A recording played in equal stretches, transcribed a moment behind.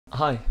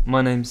Hi,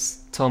 my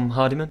name's Tom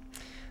Hardiman.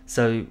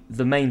 So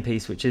the main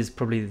piece, which is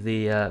probably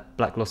the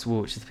black gloss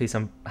wall, which is the piece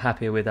I'm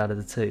happier with out of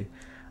the two,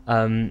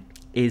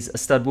 is a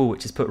stud wall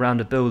which is put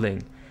around a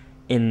building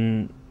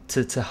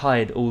to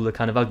hide all the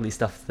kind of ugly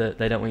stuff that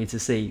they don't want you to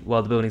see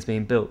while the building's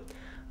being built.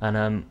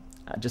 And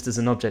just as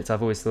an object,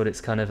 I've always thought it's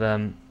kind of,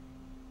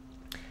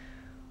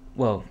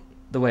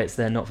 the way it's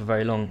there not for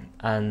very long,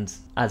 and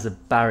as a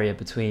barrier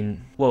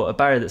a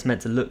barrier that's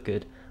meant to look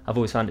good. I've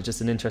always found it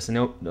just an interesting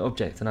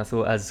object, and I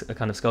thought as a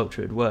kind of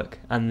sculpture it would work.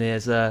 And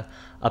there's a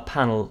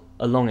panel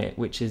along it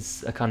which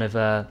is a kind of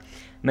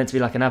meant to be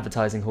like an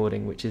advertising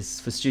hoarding, which is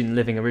for student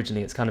living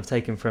originally. It's kind of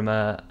taken from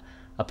a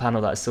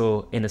panel that I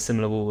saw in a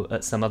similar wall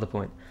at some other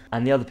point.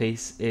 And the other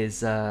piece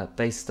is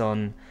based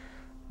on,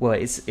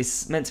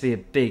 it's meant to be a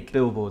big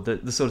billboard,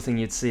 the sort of thing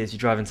you'd see as you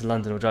drive into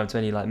London or drive to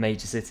any like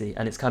major city,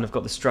 and it's kind of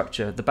got the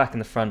structure. The back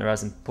and the front are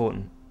as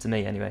important to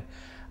me anyway.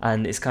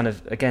 And it's kind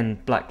of, again,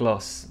 black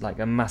gloss, like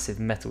a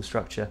massive metal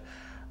structure.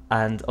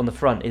 And on the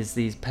front is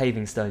these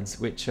paving stones,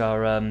 which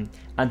are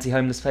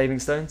anti-homeless paving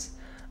stones.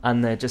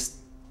 And they're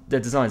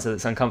designed so that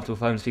it's uncomfortable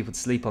for homeless people to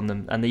sleep on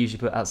them. And they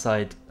usually put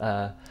outside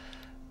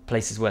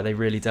places where they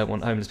really don't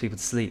want homeless people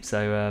to sleep.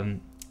 So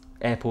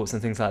airports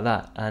and things like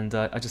that. And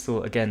I just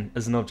thought, again,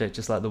 as an object,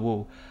 just like the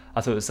wall, I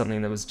thought it was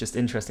something that was just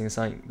interesting and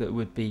something that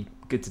would be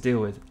good to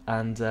deal with.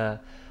 And so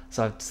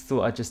I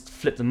thought I'd just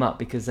flip them up,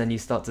 because then you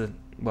start to,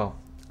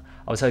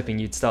 I was hoping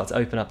you'd start to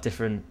open up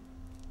different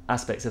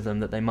aspects of them,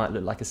 that they might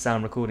look like a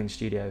sound recording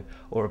studio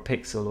or a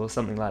Pixel or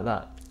something like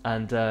that,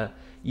 and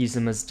use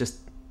them as just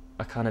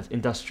a kind of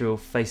industrial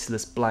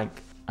faceless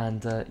blank.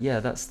 And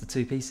that's the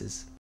two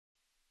pieces.